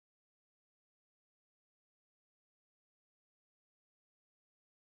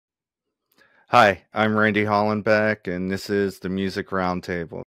Hi, I'm Randy Hollenbeck, and this is the Music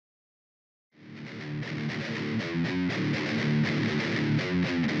Roundtable.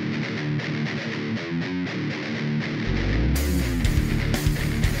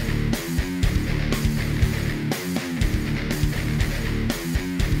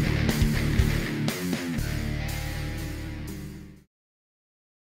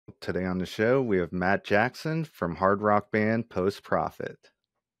 Today on the show, we have Matt Jackson from hard rock band Post Profit.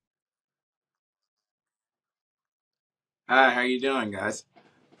 Hi, how you doing, guys?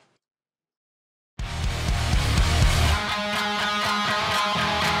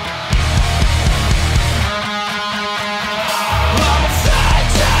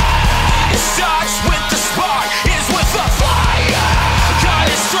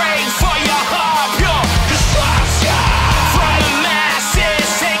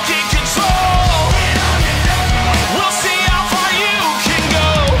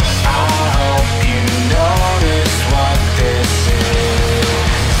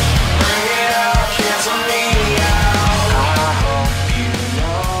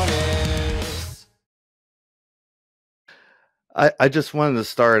 I just wanted to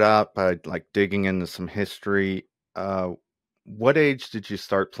start out by digging into some history. What age did you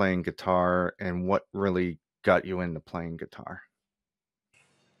start playing guitar, and what really got you into playing guitar?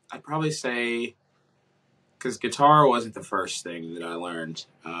 I'd probably say, because guitar wasn't the first thing that I learned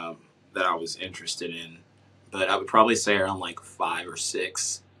that I was interested in, but I would probably say around like 5 or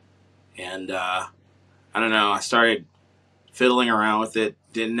 6. And I don't know, I started fiddling around with it,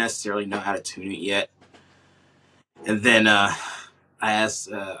 didn't necessarily know how to tune it yet. And then I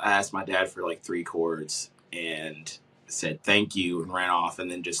asked my dad for like 3 chords and said thank you and ran off, and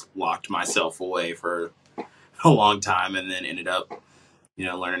then just locked myself away for a long time, and then ended up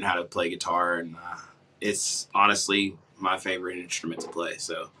learning how to play guitar, and it's honestly my favorite instrument to play.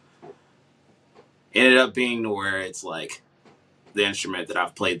 So ended up being to where it's like the instrument that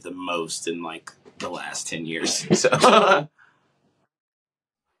I've played the most in like the last 10 years. So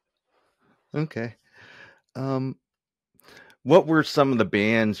Okay. Um, what were some of the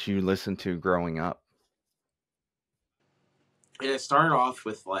bands you listened to growing up? it started off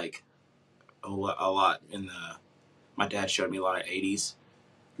with like a lot in the. My dad showed me a lot of 80s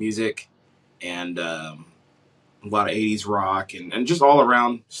music, and a lot of 80s rock, and just all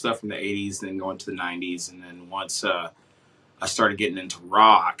around stuff from the 80s, then going to the 90s. And then once I started getting into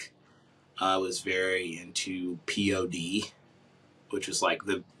rock, I was very into POD, which was like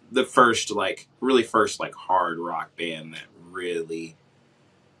the first, like really first like hard rock band that really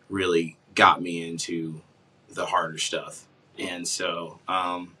got me into the harder stuff. And so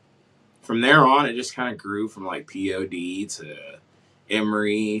from there on, it just kind of grew from like POD to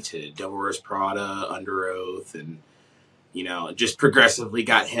Emery to Devil Wears Prada, Under Oath, and it just progressively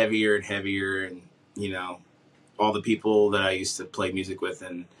got heavier and heavier. And all the people that I used to play music with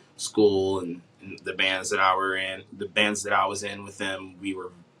in school, and the bands that I was in with them, we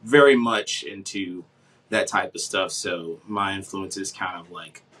were very much into that type of stuff. So my influences kind of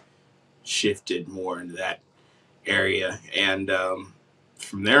like shifted more into that area. And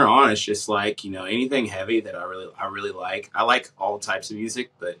from there on, it's just like anything heavy that I really like. I like all types of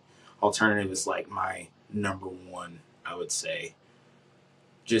music, but alternative is like my number one, I would say.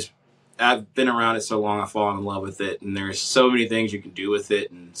 Just I've been around it so long, I've fallen in love with it, and there's so many things you can do with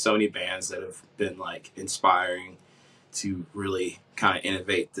it, and so many bands that have been like inspiring to really kind of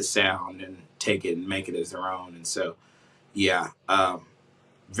innovate the sound and take it and make it as their own. And so, yeah,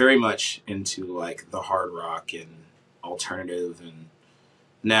 very much into like the hard rock and alternative, and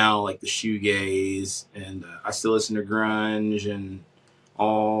now like the shoegaze, and I still listen to grunge and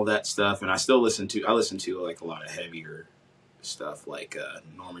all that stuff, and I listen to like a lot of heavier stuff like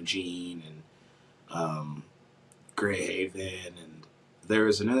Norma Jean and Grey Haven. And there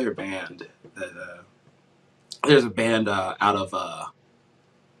was another band that there's a band out of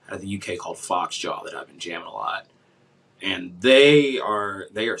the UK called Foxjaw that I've been jamming a lot, and they are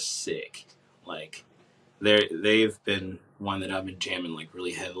sick. Like they've been one that I've been jamming like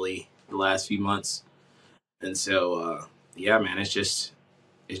really heavily the last few months. And so yeah, man, it just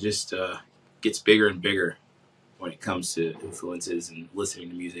gets bigger and bigger when it comes to influences and listening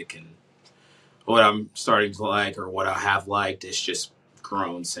to music, and what I'm starting to like, or what I have liked, it's just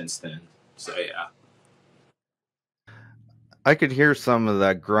grown since then. So yeah. I could hear some of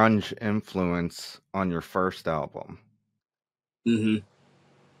that grunge influence on your first album. Hmm.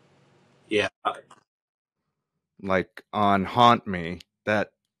 Yeah. Like on Haunt Me, that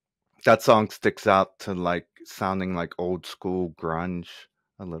song sticks out to like sounding like old school grunge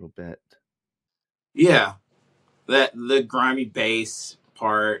a little bit. Yeah. That the grimy bass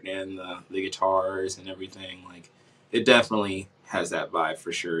part and the guitars and everything. Like it definitely has that vibe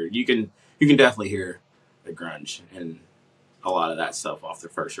for sure. You can definitely hear the grunge and a lot of that stuff off the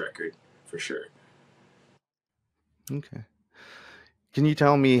first record for sure. Okay. Can you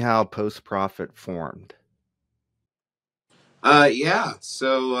tell me how Post Profit formed? Yeah.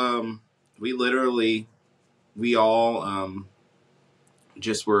 So we literally we all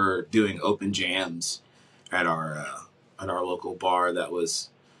just were doing open jams at our local bar that was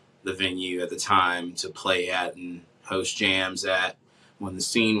the venue at the time to play at and host jams at when the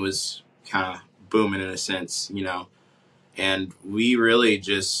scene was kind of booming in a sense, you know. And we really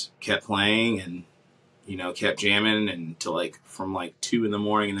just kept playing and kept jamming until like from like 2 in the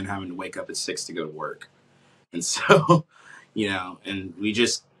morning, and then having to wake up at 6 to go to work. And so, and we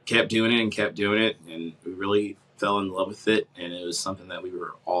just kept doing it and kept doing it, and we really fell in love with it, and it was something that we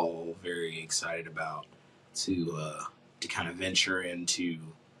were all very excited about to kind of venture into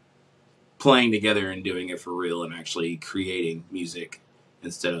playing together and doing it for real and actually creating music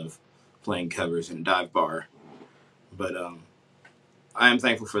instead of playing covers in a dive bar. But I am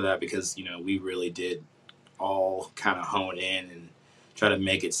thankful for that because we really did all kind of hone in and try to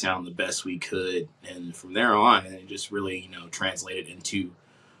make it sound the best we could, and from there on, and it just really translated into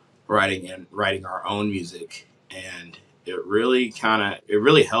writing our own music, and it really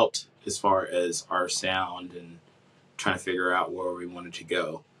helped as far as our sound and trying to figure out where we wanted to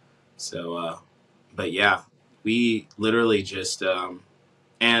go. So, but yeah, we literally just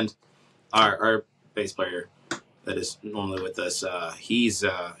and our bass player that is normally with us, he's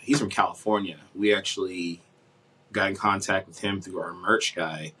from California. We actually got in contact with him through our merch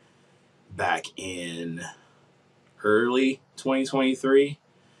guy back in early 2023,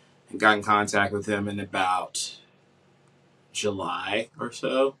 and got in contact with him in about July or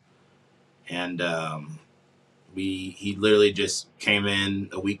so, and he literally just came in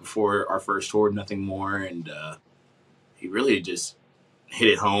a week before our first tour, nothing more, and he really just hit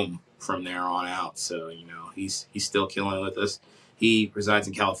it home from there on out. So he's still killing it with us. He resides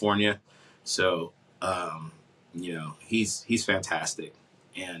in California, so he's fantastic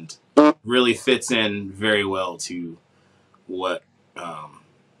and really fits in very well to what um,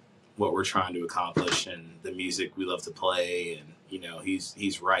 what we're trying to accomplish and the music we love to play. And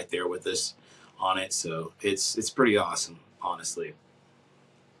he's right there with us on it. So it's pretty awesome, honestly.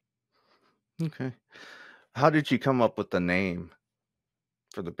 Okay. How did you come up with the name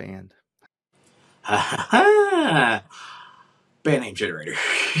for the band? Band name generator.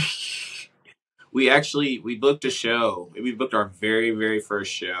 We booked a show. We booked our very very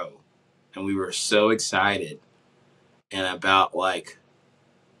first show, and we were so excited. And about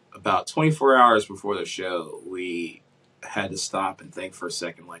 24 hours before the show, we had to stop and think for a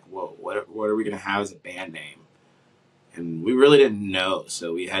second, like, whoa, what are we gonna have as a band name? And we really didn't know,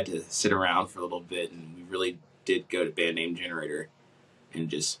 so we had to sit around for a little bit, and we really did go to band name generator and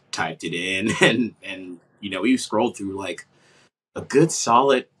just typed it in, and we scrolled through like a good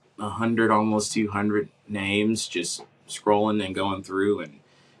solid 100, almost 200 names, just scrolling and going through, and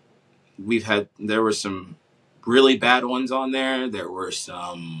there were some really bad ones on there. There were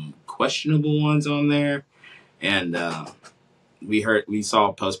some questionable ones on there, and we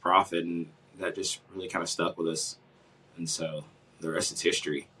saw Post Profit, and that just really kind of stuck with us. And so the rest is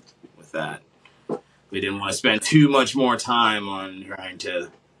history with that. We didn't want to spend too much more time on trying to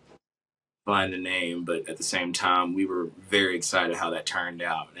find a name, but at the same time, we were very excited how that turned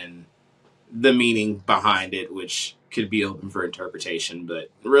out and the meaning behind it, which could be open for interpretation, but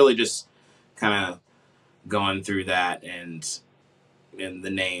really just kind of going through that, and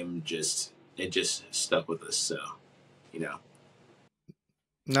the name just stuck with us. So you know.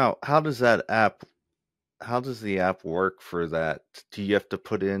 Now, how does the app work for that? Do you have to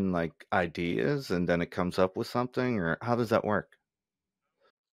put in like ideas and then it comes up with something, or how does that work?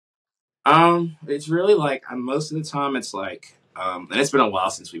 It's really like most of the time it's like, and it's been a while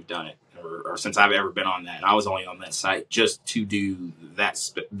since we've done it, or since I've ever been on that. And I was only on that site just to do that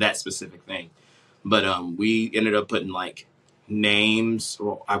specific thing. But we ended up putting like names.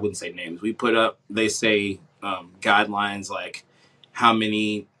 Well, I wouldn't say names. We put up. They say guidelines like how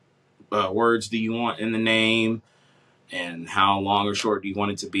many words do you want in the name, and how long or short do you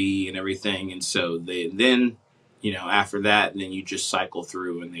want it to be, and everything. And so then after that, then you just cycle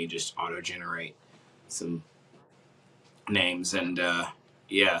through and they just auto generate some names. And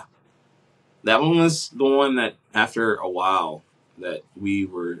yeah, that one was the one that after a while that we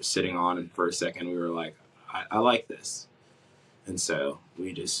were sitting on, and for a second we were like, I like this. And so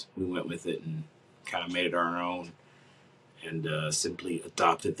we went with it and kind of made it our own, and simply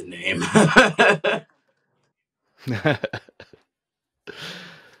adopted the name.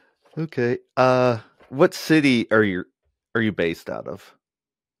 Okay. What city are you based out of?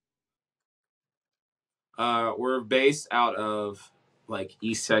 We're based out of like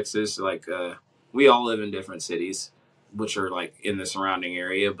East Texas. Like we all live in different cities, which are like in the surrounding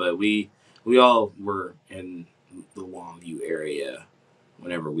area, but we all were in the Longview area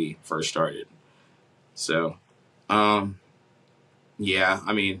whenever we first started. So, um, yeah,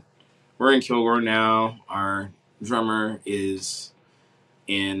 I mean, we're in Kilgore now. Our drummer is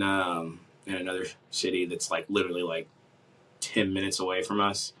in another city that's like literally like 10 minutes away from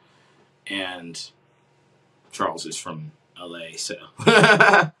us, and Charles is from LA. So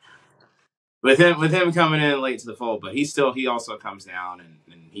with him coming in late to the fold, but he also comes down and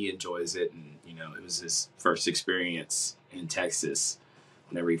he enjoys it, and it was his first experience in Texas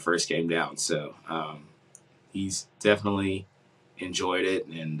whenever he first came down. So he's definitely enjoyed it,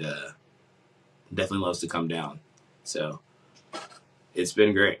 and definitely loves to come down. So it's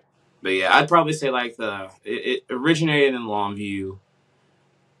been great. But yeah, I'd probably say like it originated in Longview,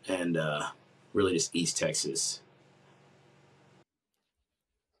 and really just East Texas.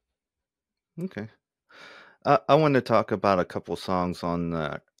 Okay. I want to talk about a couple songs on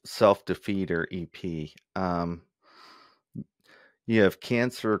the Self Defeater EP. You have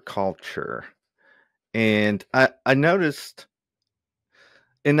Cancer Culture. And I noticed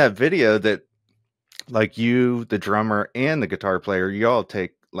in that video that like you, the drummer, and the guitar player, you all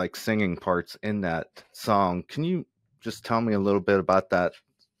take like singing parts in that song. Can you just tell me a little bit about that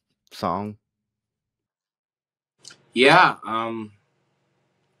song? Yeah.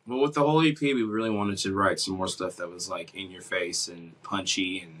 Well, with the whole EP, we really wanted to write some more stuff that was like in your face and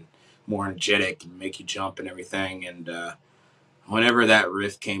punchy and more energetic and make you jump and everything. And whenever that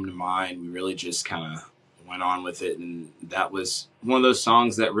riff came to mind, we really just kind of went on with it. And that was one of those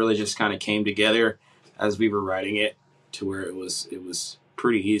songs that really just kind of came together as we were writing it, to where it was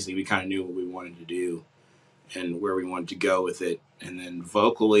pretty easy. We kind of knew what we wanted to do and where we wanted to go with it. And then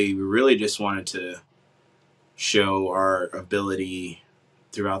vocally, we really just wanted to show our ability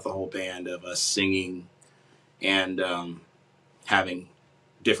throughout the whole band of us singing and having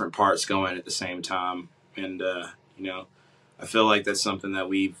different parts going at the same time. And I feel like that's something that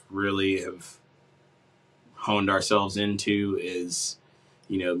we've really have honed ourselves into, is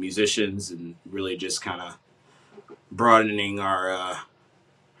musicians, and really just kind of broadening our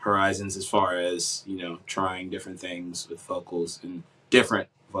horizons as far as trying different things with vocals and different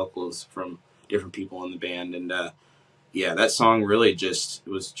vocals from different people in the band. And yeah, that song really just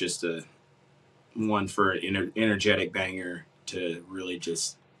was just a one for an energetic banger to really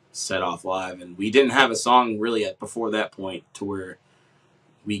just set off live. And we didn't have a song really before that point to where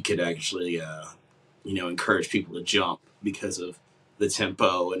we could actually encourage people to jump because of the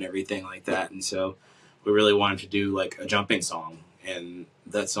tempo and everything like that. And so we really wanted to do like a jumping song, and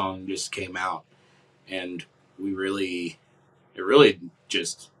that song just came out, and it really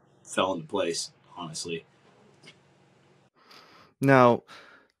just fell into place, honestly. Now,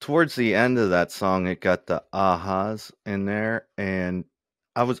 towards the end of that song, it got the ahas in there, and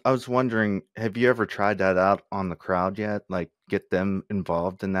I was wondering, have you ever tried that out on the crowd yet? Like get them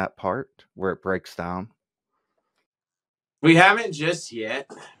involved in that part where it breaks down? We haven't just yet,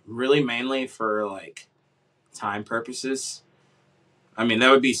 really mainly for like time purposes. I mean,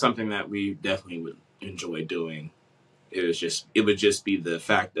 that would be something that we definitely would enjoy doing. It would just be the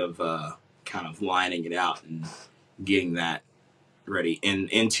fact of kind of lining it out and getting that ready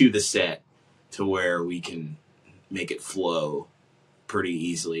into the set to where we can make it flow pretty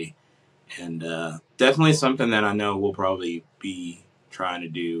easily. And definitely something that I know we'll probably be trying to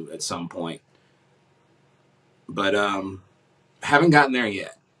do at some point. But haven't gotten there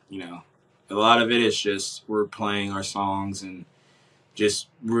yet. A lot of it is just we're playing our songs and just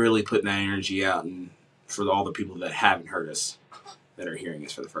really putting that energy out, and for all the people that haven't heard us, that are hearing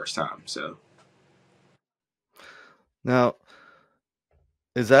us for the first time. So Now,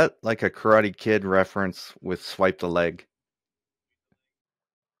 is that like a Karate Kid reference with Swipe the Leg?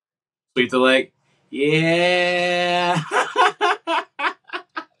 sweep the leg. Yeah.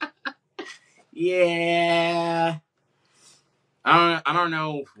 Yeah. I don't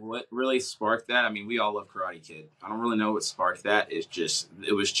know what really sparked that. I mean, we all love Karate Kid. I don't really know what sparked that. It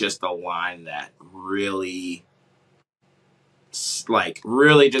was just a line that really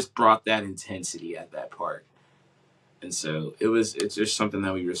really just brought that intensity at that part. And so it's just something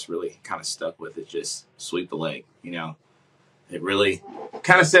that we just really kind of stuck with. It just sweep the leg. It really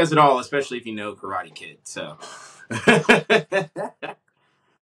kind of says it all, especially if you know Karate Kid. So Why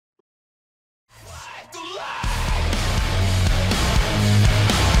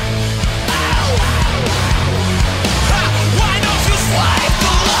don't you slide?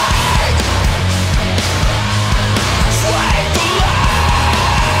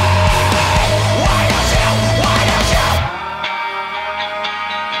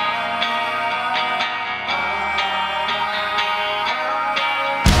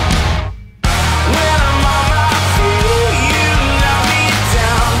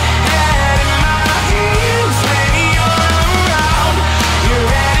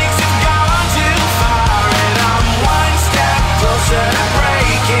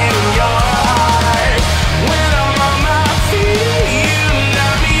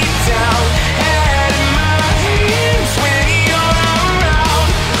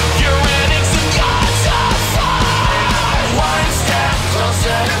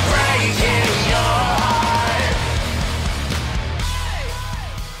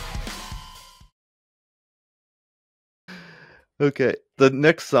 Okay. The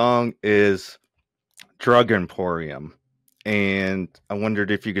next song is Drug Emporium. And I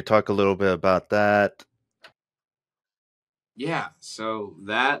wondered if you could talk a little bit about that. Yeah, so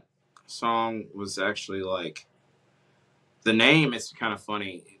that song was actually like the name is kind of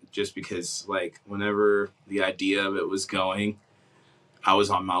funny just because like whenever the idea of it was going, I was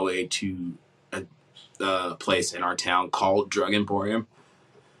on my way to a place in our town called Drug Emporium.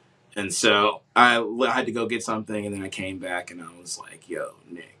 And so I had to go get something, and then I came back, and I was like, "Yo,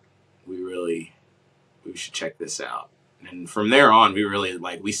 Nick, we should check this out." And from there on, we really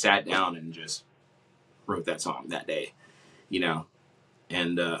like we sat down and just wrote that song that day, you know.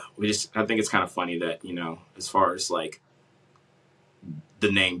 And we just I think it's kind of funny that as far as like the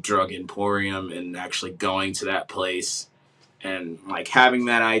name Drug Emporium and actually going to that place and like having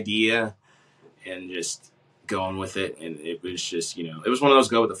that idea and just going with it, and it was just it was one of those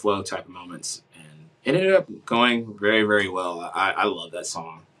go with the flow type of moments, and it ended up going very very well. I love that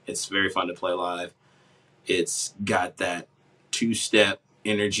song. It's very fun to play live. It's got that two-step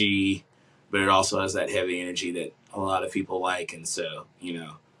energy, but it also has that heavy energy that a lot of people like, and so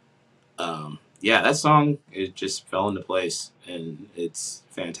yeah, that song it just fell into place, and it's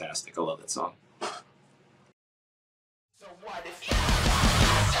fantastic. I love that song. So what if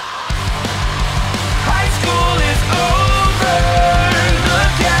high school is over?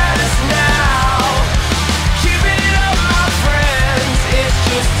 Look at us now. Keeping it up, my friends. It's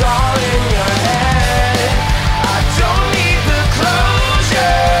just all in your head. I don't need the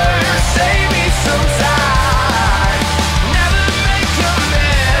closure. Save me some time. Never make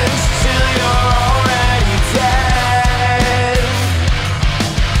amends till you're already dead.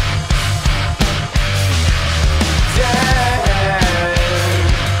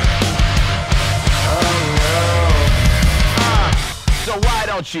 So why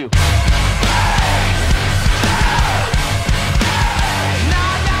don't you?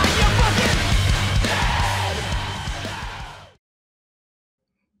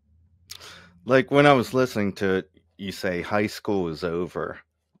 Like when I was listening to it, you say high school is over.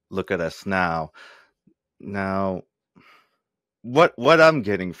 Look at us now. Now, what I'm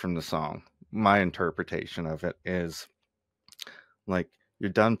getting from the song, my interpretation of it is like you're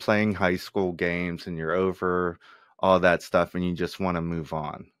done playing high school games and you're over all that stuff and you just want to move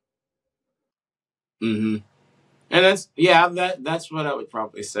on. Hmm. And that's yeah, that's what I would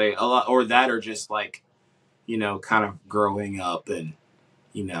probably say a lot, or that, or just like kind of growing up, and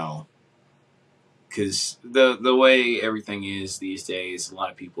you know, because the way everything is these days, a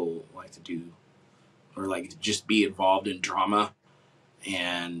lot of people like to do or like to just be involved in drama,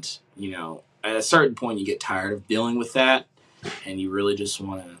 and at a certain point, you get tired of dealing with that, and you really just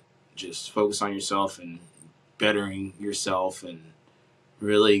want to just focus on yourself and bettering yourself and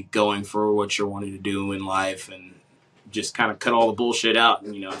really going for what you're wanting to do in life, and just kind of cut all the bullshit out.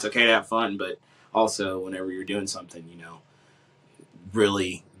 And it's okay to have fun, but also whenever you're doing something,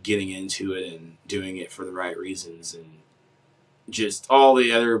 really getting into it and doing it for the right reasons, and just all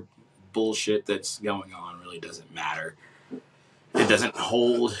the other bullshit that's going on really doesn't matter. It doesn't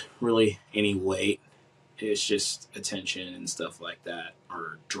hold really any weight. It's just attention and stuff like that,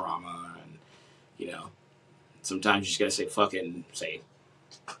 or drama, and you know, sometimes you just gotta say fuck it and say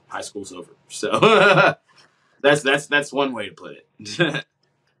high school's over. So that's one way to put it.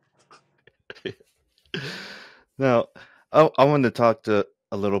 Now, I wanted to talk to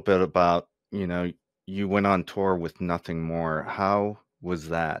a little bit about, you went on tour with Nothing More. How was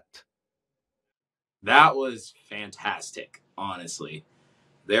that? That was fantastic, honestly.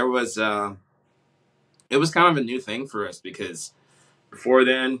 There was it was kind of a new thing for us because before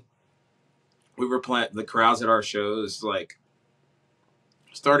then we were playing the crowds at our shows like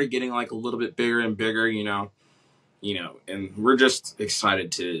started getting like a little bit bigger and bigger, and we're just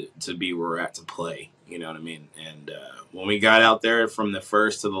excited to be where we're at to play. You know what I mean? And when we got out there from the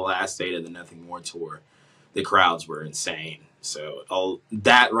first to the last day of the Nothing More tour, the crowds were insane. So all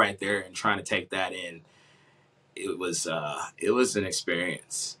that right there and trying to take that in, it was an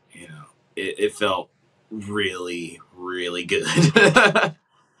experience. It felt really really good.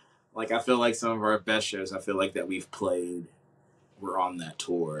 Like I feel like some of our best shows I feel like that we've played were on that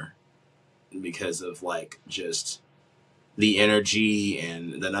tour because of like just the energy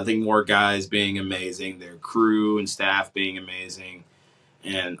and the Nothing More guys being amazing, their crew and staff being amazing,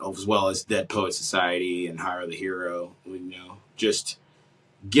 and as well as Dead Poet Society and Hire the Hero. Just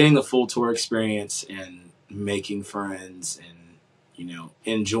getting the full tour experience and making friends and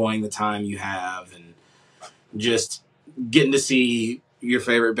enjoying the time you have, and just getting to see your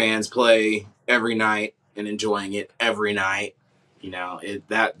favorite bands play every night and enjoying it every night.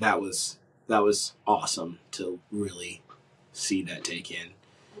 That was awesome to really see that take in.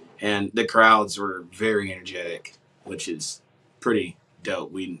 And the crowds were very energetic, which is pretty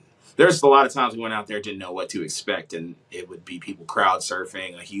dope. There's a lot of times we went out there, didn't know what to expect, and it would be people crowd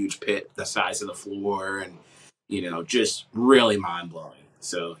surfing, a huge pit the size of the floor, and just really mind blowing.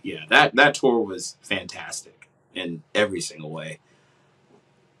 So yeah, that tour was fantastic in every single way.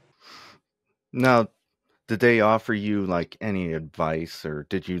 Now, did they offer you like any advice, or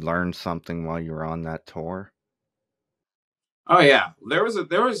did you learn something while you were on that tour? Oh yeah, there was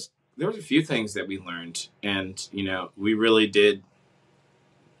a few things that we learned, and we really did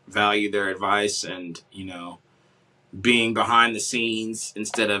value their advice, and being behind the scenes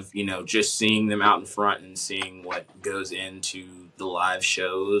instead of just seeing them out in front and seeing what goes into the live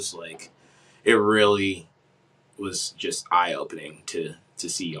shows. Like, it really was just eye opening to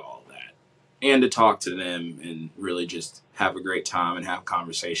see all that and to talk to them and really just have a great time and have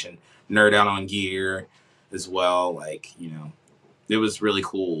conversation, nerd out on gear as well. Like, it was really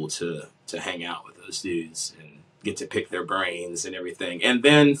cool to hang out with those dudes and get to pick their brains and everything. And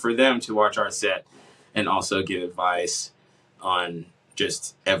then for them to watch our set and also give advice on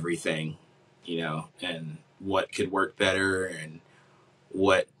just everything, and what could work better and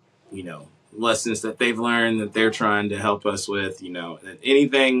what, lessons that they've learned that they're trying to help us with,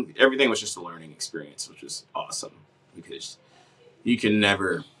 everything was just a learning experience, which was awesome because you can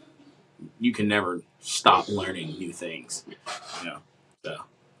never stop learning new things, so.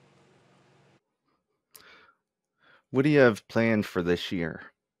 What do you have planned for this year?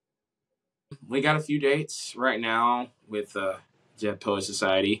 We got a few dates right now with Jet Poet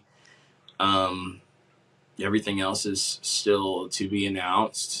Society. Everything else is still to be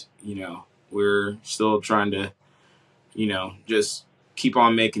announced. We're still trying to, just keep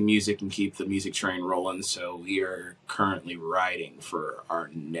on making music and keep the music train rolling. So we are currently writing for our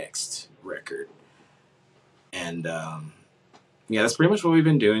next record. And yeah, that's pretty much what we've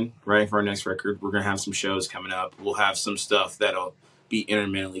been doing, writing for our next record. We're going to have some shows coming up. We'll have some stuff that'll be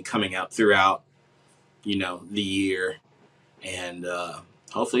intermittently coming out throughout, the year. And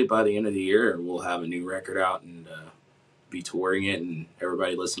hopefully by the end of the year, we'll have a new record out and be touring it and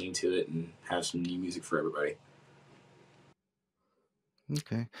everybody listening to it and have some new music for everybody.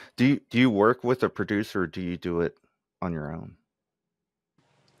 Okay. Do you work with a producer, or do you do it on your own?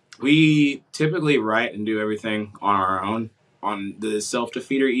 We typically write and do everything on our own. On the Self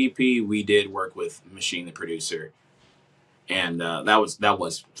Defeater EP, we did work with Machine, the producer, and that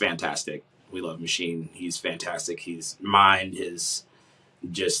was fantastic. We love Machine. He's fantastic. His mind, his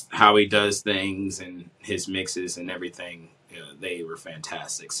just how he does things, and his mixes and everything. They were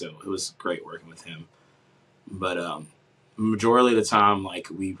fantastic. So it was great working with him. But majority of the time, like,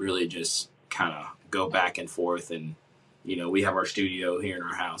 we really just kind of go back and forth, and we have our studio here in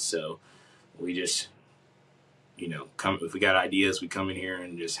our house, so we just come if we got ideas, we come in here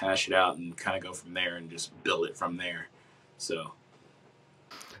and just hash it out and kind of go from there and just build it from there. So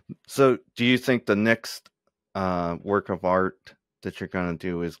do you think the next work of art that you're going to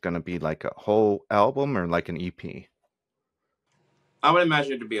do is going to be like a whole album or like an EP? I would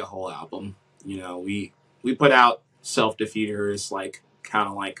imagine it to be a whole album. We put out Self Defeater as like kind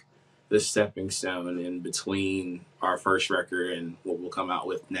of like the stepping stone in between our first record and what we'll come out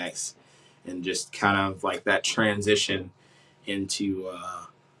with next, and just kind of like that transition into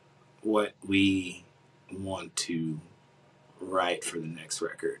what we want to write for the next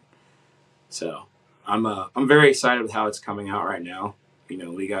record. So I'm very excited with how it's coming out right now.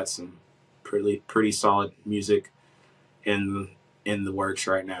 We got some pretty solid music in the works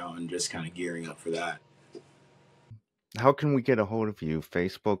right now, and just kind of gearing up for that. How can we get a hold of you?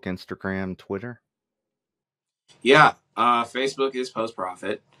 Facebook, Instagram, Twitter? Yeah, Facebook is Post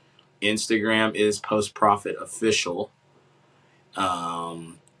Profit. Instagram is Post Profit Official.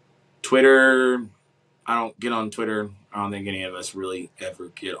 Twitter, I don't get on Twitter. I don't think any of us really ever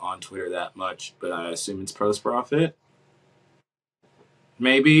get on Twitter that much, but I assume it's Post Profit.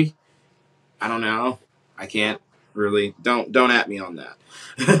 Maybe. I don't know. I can't really. Don't at me on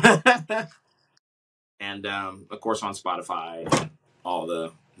that. And of course on Spotify and all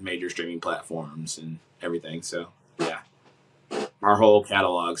the major streaming platforms and everything. So yeah, our whole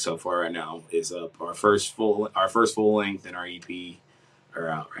catalog so far right now is up. Our first full length and our EP are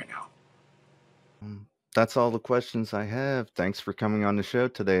out right now. That's all the questions I have. Thanks for coming on the show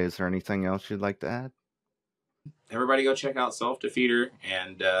today. Is there anything else you'd like to add? Everybody go check out Self Defeater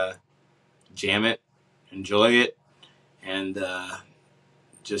and jam it, enjoy it, and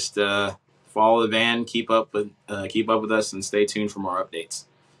just follow the band, keep up with us, and stay tuned for more updates.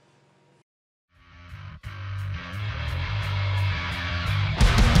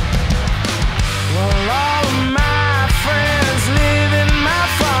 Well, all of my friends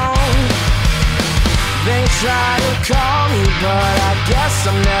try to call me, but I guess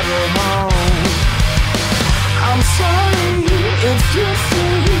I'm never home. I'm sorry if you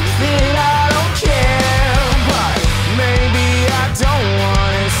think that I don't care, but maybe I don't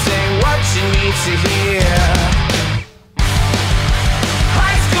wanna say what you need to hear.